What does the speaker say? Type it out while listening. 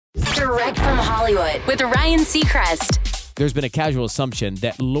Direct from Hollywood with Ryan Seacrest. There's been a casual assumption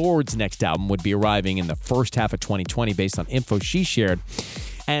that Lorde's next album would be arriving in the first half of 2020 based on info she shared.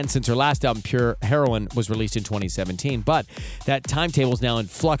 And since her last album, Pure Heroin, was released in 2017. But that timetable is now in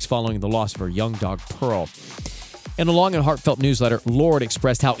flux following the loss of her young dog, Pearl. In a long and heartfelt newsletter, Lorde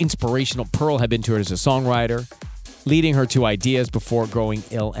expressed how inspirational Pearl had been to her as a songwriter, leading her to ideas before growing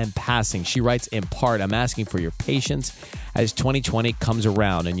ill and passing. She writes, in part, I'm asking for your patience as 2020 comes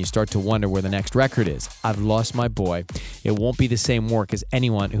around and you start to wonder where the next record is. I've lost my boy. It won't be the same work as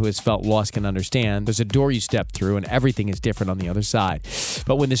anyone who has felt loss can understand. There's a door you step through and everything is different on the other side.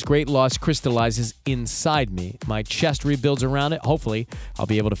 But when this great loss crystallizes inside me, my chest rebuilds around it. Hopefully, I'll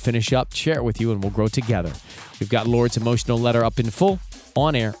be able to finish up, share it with you, and we'll grow together. We've got Lorde's emotional letter up in full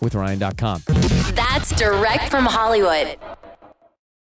on air with Ryan.com. That's direct from Hollywood.